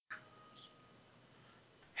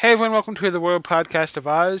Hey everyone, welcome to the World Podcast of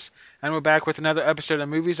Oz, and we're back with another episode of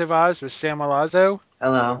Movies of Oz with Sam Malazzo.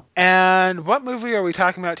 Hello. And what movie are we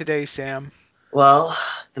talking about today, Sam? Well,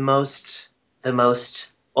 the most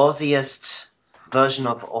Aussiest version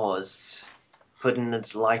of Oz, putting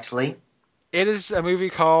it lightly. It is a movie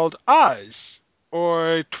called Oz,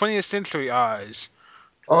 or 20th Century Oz.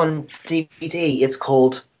 On DVD, it's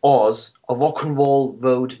called Oz, a rock and roll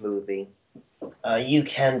road movie. You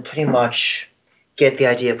can pretty much get the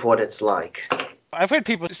idea of what it's like. I've heard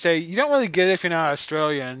people say you don't really get it if you're not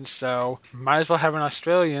Australian, so might as well have an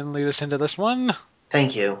Australian lead us into this one.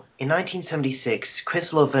 Thank you. In 1976,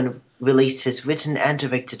 Chris Lovan released his written and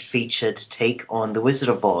directed featured take on The Wizard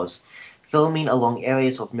of Oz, filming along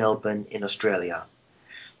areas of Melbourne in Australia.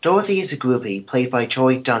 Dorothy is a groupie, played by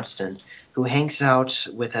Joy Dunstan, who hangs out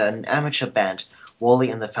with an amateur band,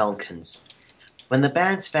 Wally and the Falcons. When the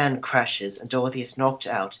band's van crashes and Dorothy is knocked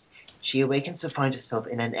out, she awakens to find herself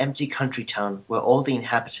in an empty country town where all the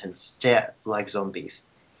inhabitants stare like zombies.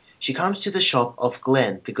 She comes to the shop of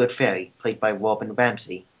Glenn, the good fairy, played by Robin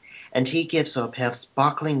Ramsey, and he gives her a pair of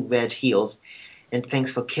sparkling red heels in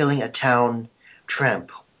thanks for killing a town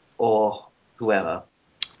tramp or whoever.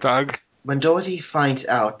 Thug. When Dorothy finds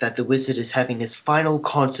out that the wizard is having his final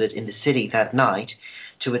concert in the city that night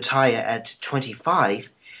to retire at 25,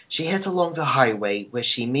 she heads along the highway where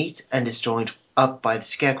she meets and is joined up by the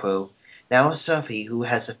Scarecrow, now a surfer who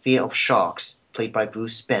has a fear of sharks, played by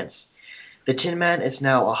Bruce Spence. The Tin Man is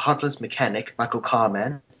now a heartless mechanic, Michael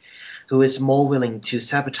Carman, who is more willing to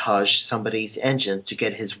sabotage somebody's engine to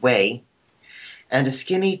get his way, and a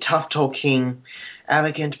skinny, tough-talking,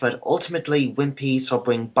 arrogant but ultimately wimpy,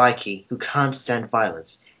 sobering bikie who can't stand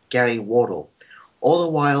violence, Gary Wardle, all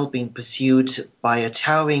the while being pursued by a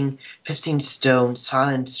towering 15-stone,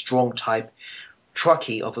 silent, strong type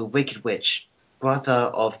truckee of a wicked witch, brother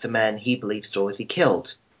of the man he believes Dorothy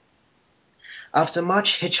killed. After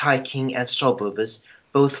much hitchhiking and stopovers,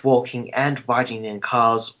 both walking and riding in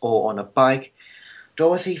cars or on a bike,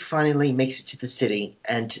 Dorothy finally makes it to the city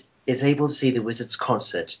and is able to see the wizard's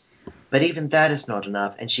concert. But even that is not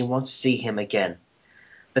enough, and she wants to see him again.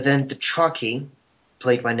 But then the truckee,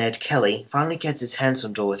 played by Ned Kelly, finally gets his hands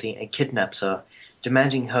on Dorothy and kidnaps her,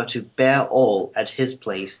 demanding her to bear all at his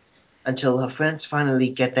place until her friends finally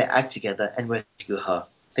get their act together and rescue her.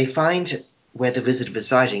 They find where the wizard is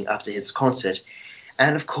residing after his concert,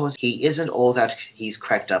 and of course he isn't all that he's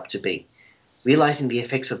cracked up to be. Realizing the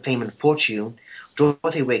effects of fame and fortune,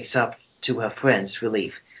 Dorothy wakes up to her friends'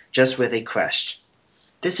 relief, just where they crashed.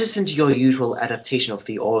 This isn't your usual adaptation of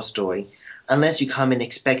the Oz story, unless you come in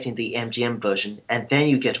expecting the MGM version, and then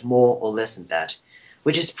you get more or less than that,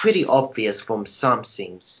 which is pretty obvious from some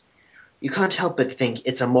scenes. You can't help but think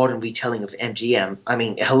it's a modern retelling of MGM. I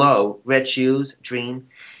mean, hello, Red Shoes, Dream,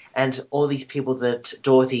 and all these people that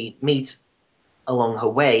Dorothy meets along her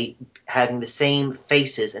way having the same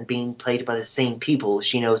faces and being played by the same people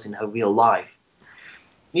she knows in her real life.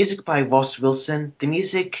 Music by Ross Wilson. The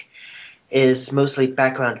music is mostly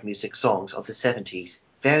background music songs of the 70s,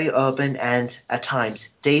 very urban and, at times,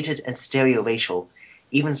 dated and stereo-racial,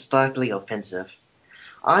 even slightly offensive.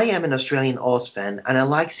 I am an Australian Oz fan, and I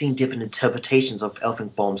like seeing different interpretations of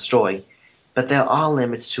Elfenbaum's story, but there are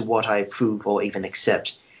limits to what I approve or even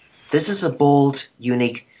accept. This is a bold,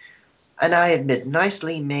 unique, and I admit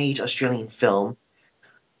nicely made Australian film,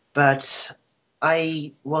 but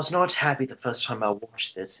I was not happy the first time I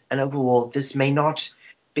watched this, and overall, this may not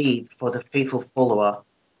be for the faithful follower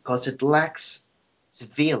because it lacks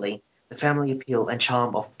severely the family appeal and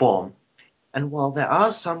charm of Baum. And while there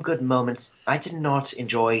are some good moments, I did not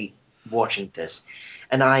enjoy watching this,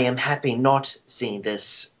 and I am happy not seeing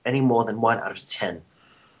this any more than 1 out of 10.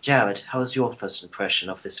 Jared, how was your first impression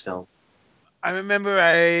of this film? I remember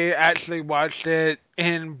I actually watched it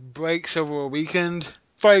in breaks over a weekend.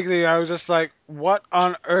 Frankly, I was just like, what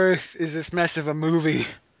on earth is this mess of a movie?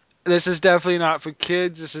 This is definitely not for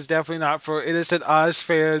kids. This is definitely not for innocent Oz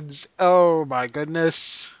fans. Oh my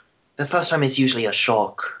goodness. The first time is usually a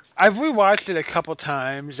shock. I've rewatched it a couple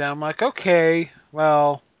times and I'm like, okay,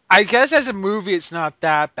 well, I guess as a movie it's not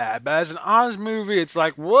that bad, but as an Oz movie it's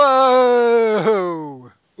like,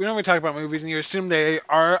 whoa. We normally talk about movies and you assume they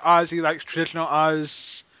are Ozzy like traditional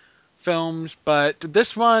Oz films, but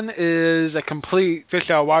this one is a complete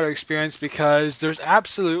fish out of water experience because there's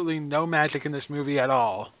absolutely no magic in this movie at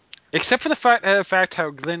all. Except for the fact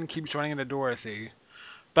how Glenn keeps running into Dorothy.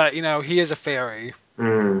 But, he is a fairy,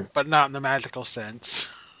 Hmm, but not in the magical sense.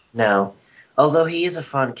 no. Although he is a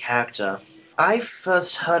fun character. I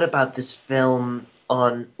first heard about this film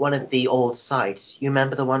on one of the old sites. You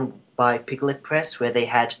remember the one by Piglet Press where they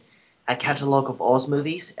had a catalogue of Oz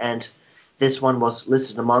movies, and this one was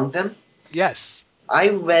listed among them. Yes. I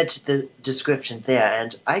read the description there,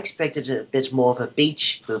 and I expected a bit more of a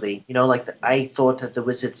beach movie. I thought that the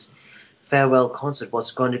Wizard's farewell concert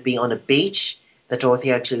was going to be on a beach. That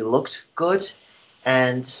Dorothy actually looked good,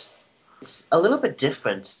 and it's a little bit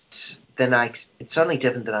different than It's certainly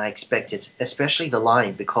different than I expected, especially the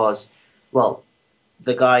lion, because, well,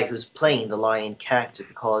 the guy who's playing the lion character,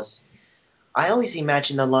 because I always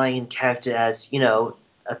imagine the lion character as,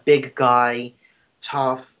 a big guy,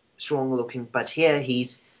 tough, strong looking, but here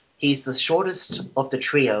he's the shortest of the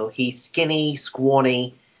trio. He's skinny,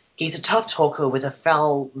 scrawny. He's a tough talker with a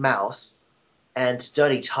foul mouth and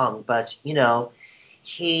dirty tongue, but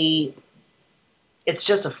he it's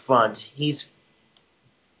just a front.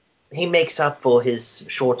 He makes up for his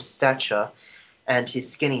short stature and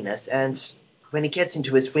his skinniness, and when he gets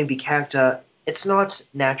into his wimpy character, it's not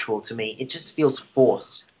natural to me. It just feels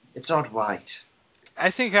forced. It's not right. I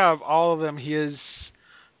think out of all of them, he is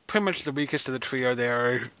pretty much the weakest of the trio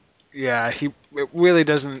there. Yeah, it really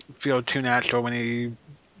doesn't feel too natural when he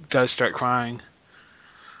does start crying.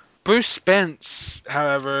 Bruce Spence,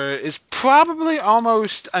 however, is probably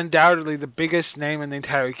almost undoubtedly the biggest name in the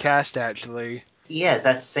entire cast, actually. Yeah,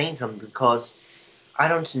 that's saying something because I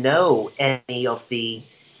don't know any of the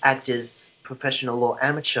actors, professional or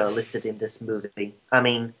amateur, listed in this movie. I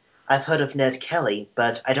mean, I've heard of Ned Kelly,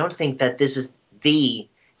 but I don't think that this is the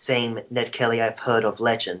same Ned Kelly I've heard of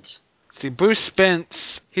Legend. See, Bruce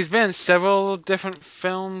Spence, he's been in several different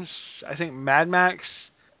films. I think Mad Max.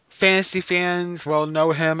 Fantasy fans will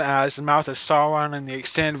know him as the Mouth of Sauron in the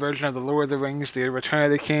extended version of The Lord of the Rings, The Return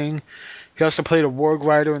of the King. He also played a warg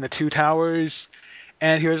rider in The Two Towers,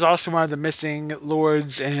 and he was also one of the missing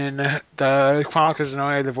lords in the Chronicles of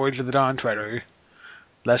Narnia: The Voyage of the Dawn Treader.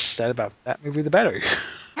 Less said about that movie, the better.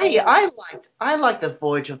 Hey, I liked the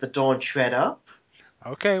Voyage of the Dawn Treader.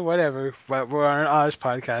 Okay, whatever. But we're on an Oz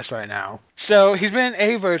podcast right now. So he's been in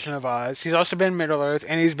a version of Oz. He's also been in Middle Earth,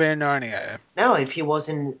 and he's been in Narnia. Now, if he was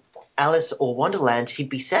in Alice or Wonderland, he'd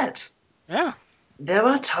be set. Yeah. There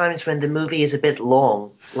are times when the movie is a bit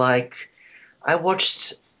long. Like I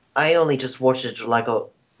watched, I only just watched it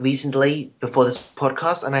recently before this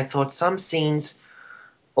podcast, and I thought some scenes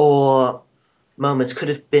or moments could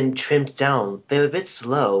have been trimmed down. They were a bit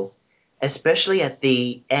slow, especially at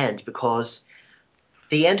the end because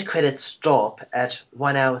the end credits stop at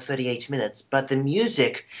 1 hour 38 minutes, but the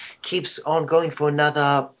music keeps on going for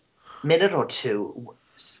another minute or two,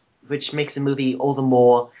 which makes the movie all the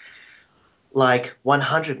more like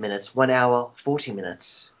 100 minutes, 1 hour 40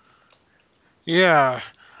 minutes. Yeah.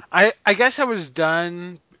 I guess I was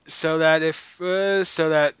done so that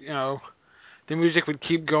the music would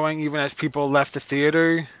keep going even as people left the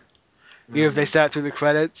theater, even if they Mm. sat through the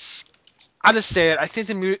credits. I'll just say it. I think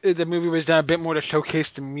the movie was done a bit more to showcase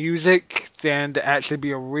the music than to actually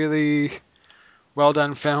be a really well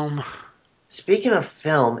done film. Speaking of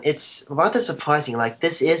film, it's rather surprising. Like,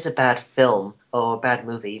 this is a bad film or a bad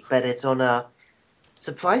movie, but it's on a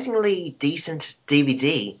surprisingly decent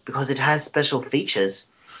DVD because it has special features.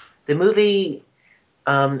 The movie,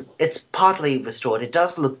 it's partly restored. It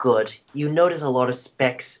does look good. You notice a lot of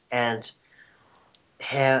specks and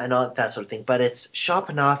hair and all that sort of thing, but it's sharp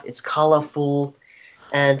enough, it's colorful,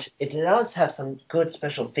 and it does have some good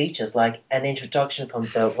special features like an introduction from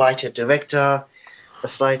the writer director, a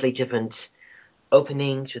slightly different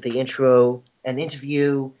opening to the intro, an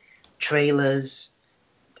interview, trailers,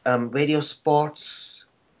 radio spots,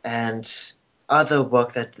 and other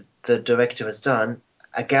work that the director has done,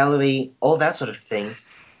 a gallery, all that sort of thing,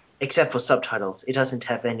 except for subtitles. It doesn't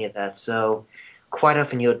have any of that. So quite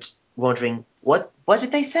often you're wondering, what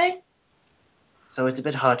did they say? So it's a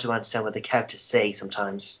bit hard to understand what the characters say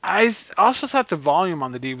sometimes. Also thought the volume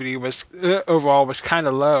on the DVD was overall was kind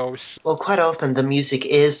of low. Well, quite often the music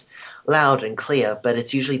is loud and clear, but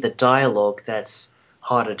it's usually the dialogue that's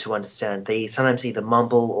harder to understand. They sometimes either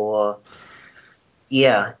mumble or,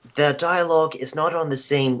 yeah, the dialogue is not on the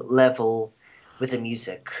same level with the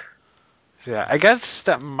music. So yeah, I guess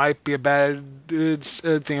that might be a bad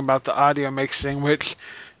thing about the audio mixing, which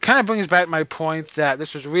kind of brings back my point that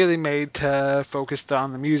this was really made to focus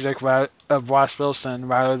on the music of Ross Wilson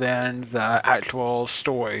rather than the actual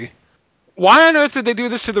story. Why on earth did they do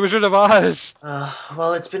this to the Wizard of Oz?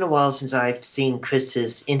 Well, it's been a while since I've seen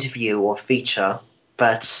Chris's interview or feature,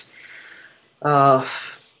 but uh,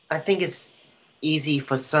 I think it's easy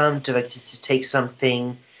for some directors to take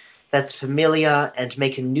something that's familiar and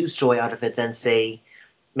make a new story out of it than, say,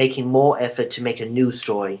 making more effort to make a new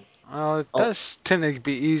story. Well, it Oh, does tend to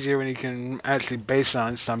be easier when you can actually base it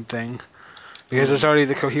on something because there's mm. already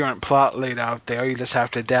the coherent plot laid out there. You just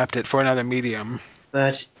have to adapt it for another medium.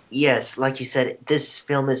 But yes, like you said, this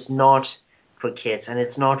film is not for kids, and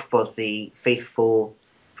it's not for the faithful,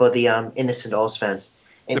 for the innocent Oz fans.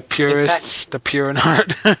 The In fact, purists, the pure in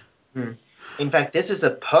heart. hmm, in fact, this is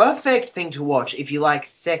the perfect thing to watch if you like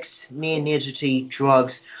sex, near nudity,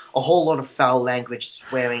 drugs, a whole lot of foul language,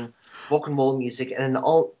 swearing, rock and roll music, and an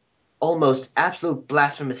almost absolute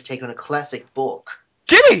blasphemous take on a classic book.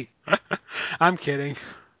 Jimmy! I'm kidding.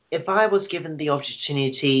 If I was given the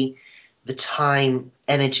opportunity, the time,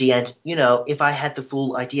 energy, and if I had the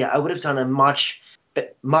full idea, I would have done a much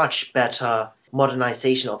better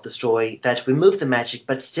modernization of the story that removed the magic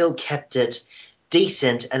but still kept it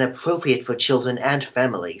decent and appropriate for children and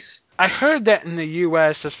families. I heard that in the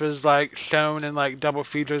U.S. this was like shown in like double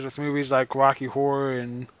features with movies like Rocky Horror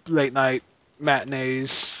and late night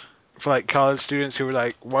matinees for like college students who were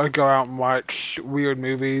like want to go out and watch weird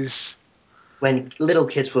movies. When little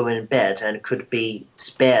kids were in bed and could be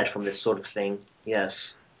spared from this sort of thing,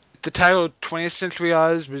 yes. The title 20th Century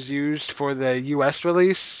Oz was used for the U.S.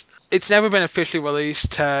 release. It's never been officially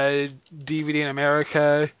released to DVD in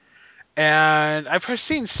America, and I've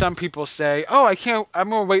seen some people say, "Oh, I can't. I'm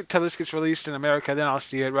gonna wait till this gets released in America, then I'll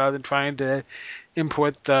see it," rather than trying to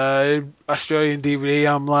import the Australian DVD.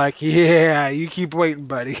 I'm like, "Yeah, you keep waiting,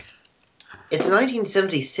 buddy." It's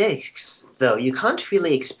 1976, though. You can't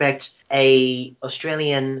really expect a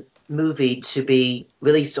Australian movie to be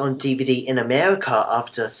released on DVD in America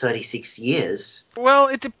after 36 years. Well,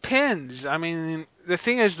 it depends. I mean, the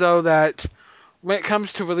thing is though that when it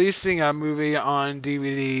comes to releasing a movie on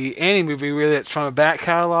DVD, any movie really that's from a back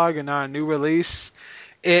catalog and not a new release,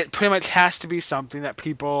 it pretty much has to be something that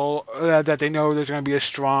people that they know there's going to be a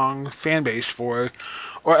strong fan base for,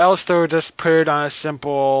 or else they'll just put it on a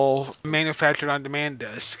simple manufactured on demand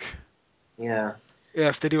disc. Yeah.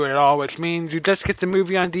 If they do it at all, which means you just get the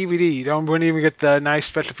movie on DVD. You don't wouldn't even get the nice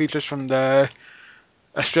special features from the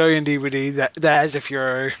Australian DVD. That is if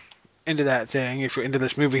you're into that thing, if you're into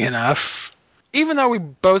this movie enough. Even though we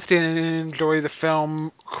both didn't enjoy the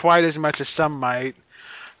film quite as much as some might,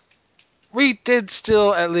 we did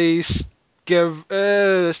still at least give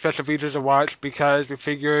the special features a watch because we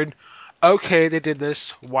figured, okay, they did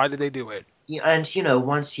this. Why did they do it? And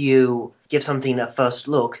once you give something a first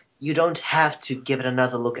look, you don't have to give it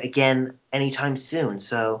another look again anytime soon.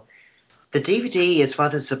 So the DVD is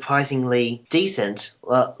rather surprisingly decent.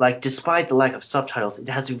 Like, despite the lack of subtitles, it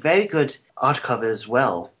has a very good art cover as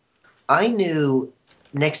well. I knew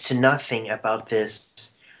next to nothing about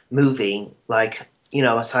this movie, like,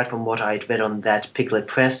 aside from what I'd read on that Piglet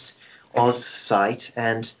Press Oz site.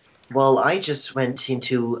 And, well, I just went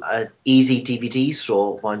into a easy DVD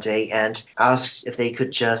store one day and asked if they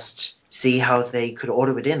could just see how they could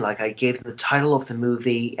order it in. Like, I gave them the title of the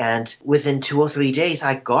movie, and within 2 or 3 days,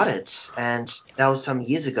 I got it. And that was some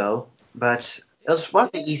years ago. But it was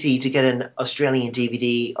rather easy to get an Australian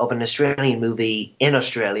DVD of an Australian movie in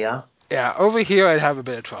Australia. Yeah, over here I'd have a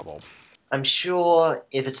bit of trouble. I'm sure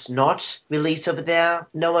if it's not released over there,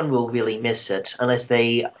 no one will really miss it unless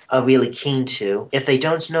they are really keen to. If they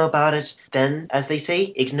don't know about it, then, as they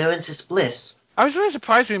say, ignorance is bliss. I was really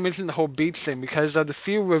surprised when you mentioned the whole beach thing because the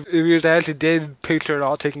few reviews I actually did picture it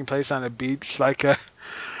all taking place on a beach, like a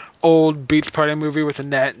old beach party movie with a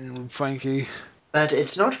net and Frankie. But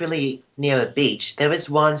it's not really near a beach. There is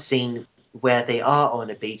one scene where they are on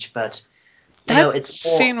a beach, but That it's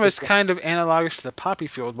more, scene was it's kind of analogous to the poppy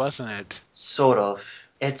field, wasn't it? sort of.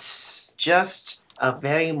 It's just a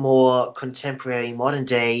very more contemporary, modern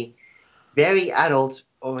day, very adult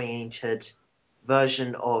oriented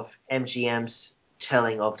version of MGM's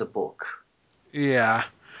telling of the book. Yeah.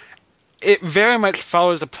 It very much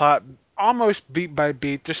follows the plot almost beat by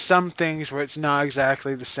beat. There's some things where it's not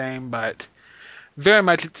exactly the same, but very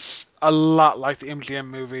much it's a lot like the MGM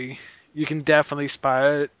movie. You can definitely spot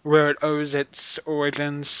it where it owes its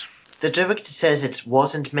origins. The director says it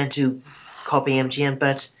wasn't meant to copy MGM,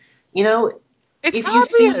 but you know, It's if you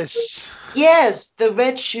see, obvious. yes, the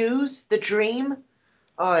red shoes, the dream,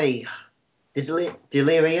 I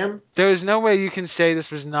delirium. There is no way you can say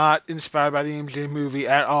this was not inspired by the MGM movie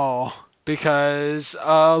at all. Because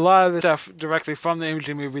a lot of the stuff directly from the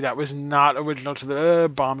MGM movie that was not original to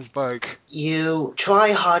the Bombs book. You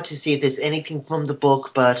try hard to see if there's anything from the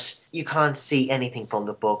book, but you can't see anything from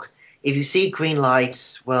the book. If you see green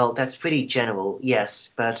lights, well, that's pretty general,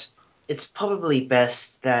 yes, but it's probably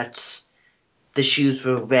best that the shoes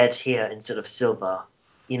were red here instead of silver,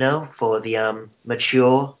 for the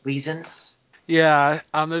mature reasons. Yeah,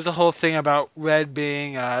 there's a whole thing about red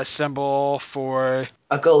being a symbol for.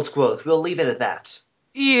 A girl's growth. We'll leave it at that.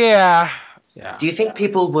 Yeah. Yeah. Do you think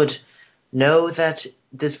people would know that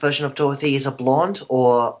this version of Dorothy is a blonde,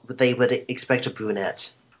 or they would expect a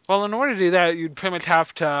brunette? Well, in order to do that, you'd pretty much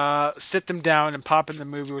have to sit them down and pop in the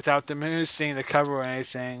movie without them seeing the cover or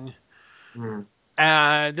anything. Hmm.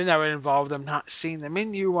 And then that would involve them not seeing the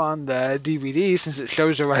menu on the DVD since it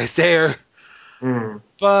shows it right there. Hmm.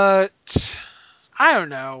 But I don't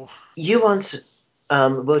know. You once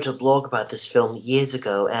wrote a blog about this film years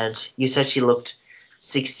ago, and you said she looked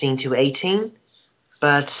 16 to 18,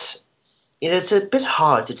 but it's a bit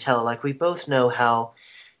hard to tell. Like, we both know how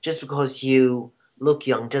just because you look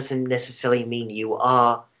young doesn't necessarily mean you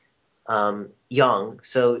are young.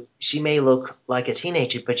 So she may look like a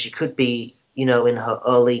teenager, but she could be, in her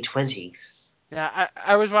early 20s. Yeah,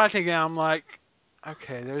 I was watching it and I'm like,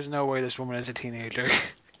 okay, there's no way this woman is a teenager.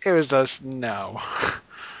 It was just, no.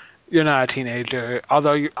 You're not a teenager.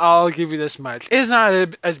 Although I'll give you this much. It's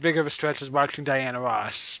not as big of a stretch as watching Diana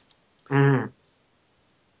Ross. Mm,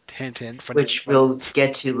 Hint, hint for next which month. we'll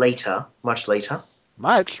get to later, much later.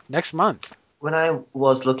 Much? Next month. When I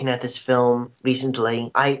was looking at this film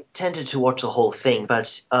recently, I tended to watch the whole thing,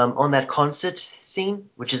 but on that concert scene,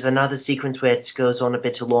 which is another sequence where it goes on a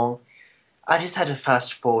bit too long, I just had to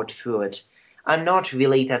fast forward through it. I'm not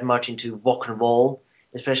really that much into rock and roll,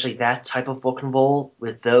 especially that type of rock and roll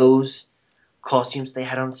with those costumes they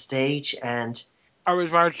had on stage, and I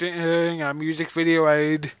was watching a music video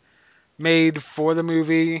I'd made for the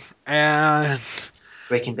movie, and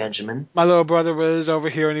Breaking Benjamin. my little brother was over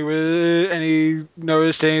here, and he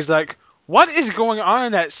noticed it. And he's like, "What is going on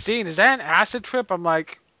in that scene? Is that an acid trip?" I'm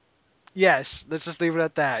like, "Yes. Let's just leave it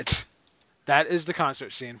at that. That is the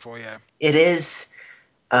concert scene for you." It is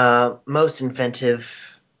most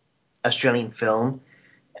inventive Australian film.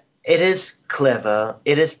 It is clever,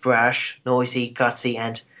 it is brash, noisy, gutsy,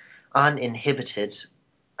 and uninhibited.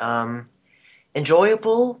 Um,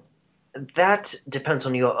 enjoyable? That depends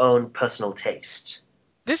on your own personal taste.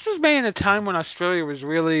 This was made in a time when Australia was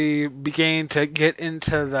really beginning to get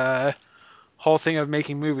into the whole thing of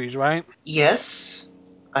making movies, right? Yes,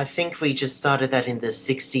 I think we just started that in the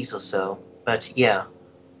 60s or so, but yeah.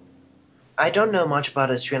 I don't know much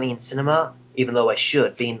about Australian cinema, even though I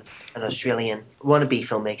should, being an Australian wannabe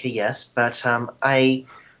filmmaker, yes, but I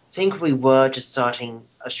think we were just starting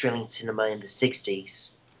Australian cinema in the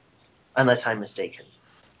 60s, unless I'm mistaken.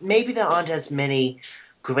 Maybe there aren't as many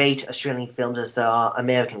great Australian films as there are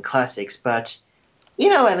American classics, but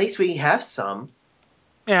at least we have some.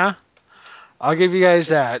 Yeah, I'll give you guys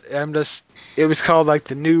that. It was called like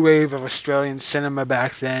the new wave of Australian cinema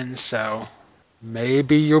back then, so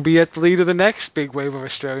maybe you'll be at the lead of the next big wave of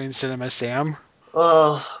Australian cinema, Sam.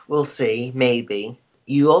 Well, we'll see, maybe.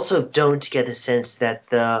 You also don't get the sense that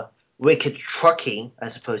the wicked Truckee, I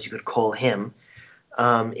suppose you could call him,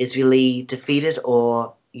 is really defeated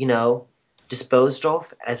or, disposed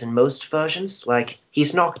of, as in most versions. Like,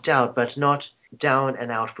 he's knocked out, but not down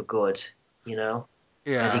and out for good, you know?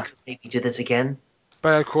 And he Yeah. could maybe do this again.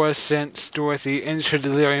 But of course, since Dorothy ends her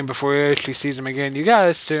delirium before he actually sees him again, you gotta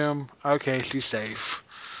assume, okay, she's safe.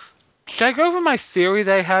 Should I go over my theory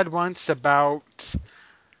that I had once about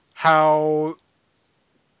how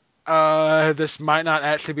this might not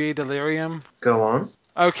actually be delirium? Go on.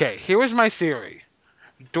 Okay, here was my theory.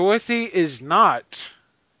 Dorothy is not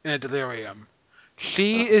in a delirium.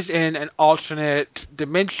 She Oh, is in an alternate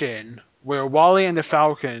dimension where Wally and the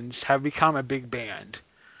Falcons have become a big band.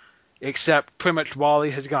 Except pretty much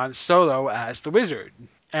Wally has gone solo as the wizard.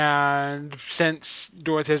 And since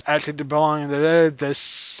Dorothy is actually belonging to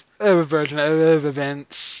this version of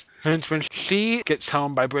events, hence when she gets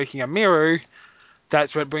home by breaking a mirror,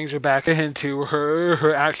 that's what brings her back into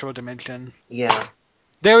her actual dimension. yeah.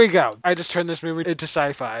 There we go. I just turned this movie into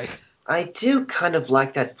sci-fi. I do kind of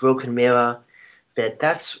like that broken mirror bit.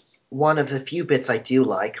 That's one of the few bits I do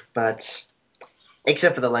like, but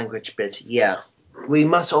except for the language bit, yeah. We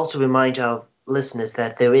must also remind our listeners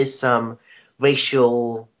that there is some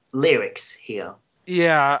racial lyrics here.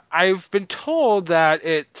 Yeah, I've been told that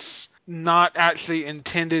it's not actually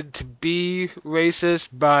intended to be racist,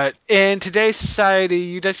 but in today's society,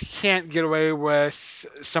 you just can't get away with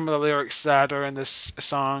some of the lyrics that are in this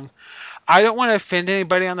song. I don't want to offend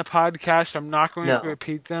anybody on the podcast, so I'm not going to No,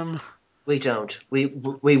 repeat them. we don't. We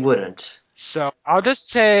wouldn't. So I'll just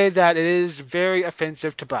say that it is very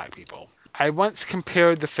offensive to black people. I once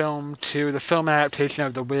compared the film to the film adaptation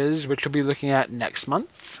of The Wiz, which we'll be looking at next month.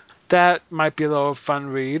 That might be a little fun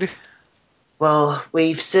read. Well,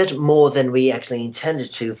 we've said more than we actually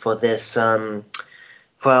intended to for this, for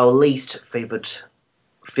our least favorite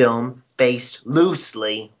film, based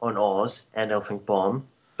loosely on Oz and Elfin Bomb,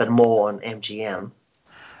 but more on MGM.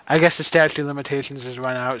 I guess the statute of limitations has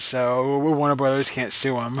run out, so Warner Brothers can't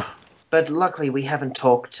sue him. But luckily, we haven't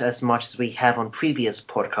talked as much as we have on previous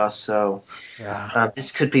podcasts, so Yeah.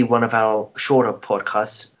 this could be one of our shorter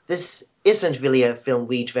podcasts. This isn't really a film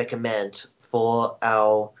we'd recommend for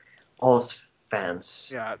our Oz fans.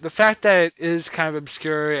 Yeah, the fact that it is kind of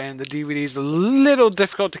obscure and the DVD is a little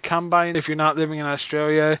difficult to come by if you're not living in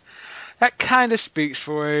Australia, that kind of speaks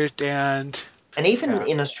for it. And And even yeah,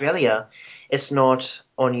 in Australia, it's not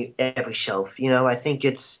on every shelf. I think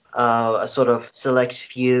it's a sort of select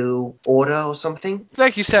few order or something.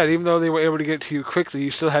 like you said, even though they were able to get it to you quickly,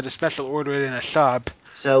 you still had to special order it in a shop.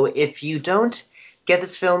 So if you don't get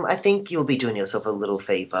this film, I think you'll be doing yourself a little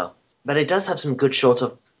favor. But it does have some good shots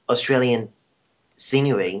of Australian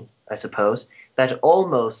scenery, I suppose, that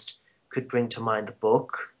almost could bring to mind the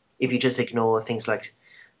book if you just ignore things like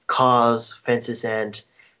cars, fences, and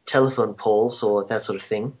telephone poles or that sort of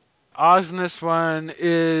thing. Oz in this one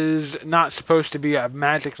is not supposed to be a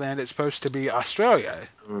magic land, it's supposed to be Australia.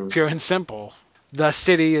 Mm, Pure and simple. The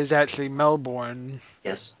city is actually Melbourne,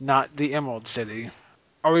 yes. not the Emerald City.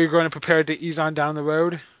 Are we going to prepare to ease on down the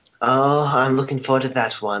road? Oh, I'm looking forward to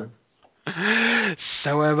that one.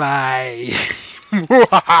 So am I.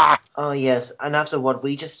 Oh, yes, and after what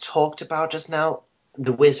we just talked about just now,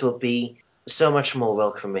 The Wiz will be so much more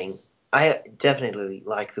welcoming. I definitely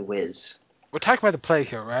like The Wiz. We're talking about the play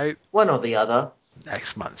here, right? One or the other.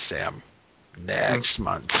 Next month, Sam. Mm. Next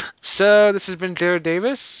month. So, this has been Jared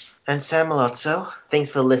Davis. And Sam Malozzo, thanks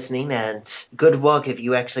for listening, and good work if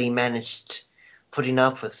you actually managed putting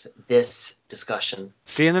up with this discussion.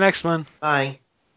 See you in the next one. Bye.